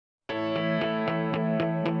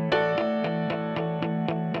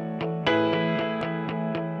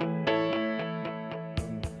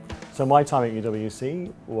So my time at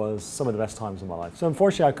UWC was some of the best times of my life. So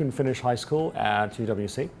unfortunately I couldn't finish high school at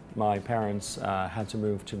UWC. My parents had to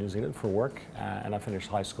move to New Zealand for work and I finished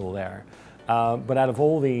high school there. But out of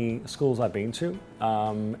all the schools I've been to,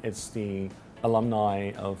 it's the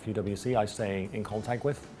alumni of UWC I stay in contact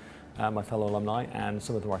with, my fellow alumni, and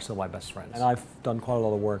some of them are still my best friends. And I've done quite a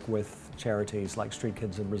lot of work with charities like Street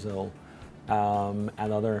Kids in Brazil and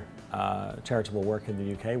other charitable work in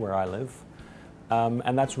the UK where I live.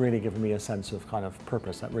 And that's really given me a sense of kind of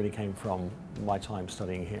purpose that really came from my time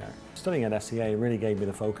studying here. Studying at SCA really gave me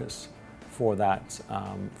the focus for that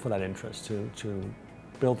interest, to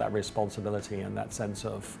build that responsibility and that sense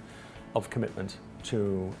of commitment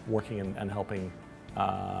to working and helping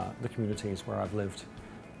the communities where I've lived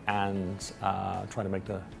and trying to make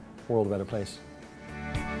the world a better place.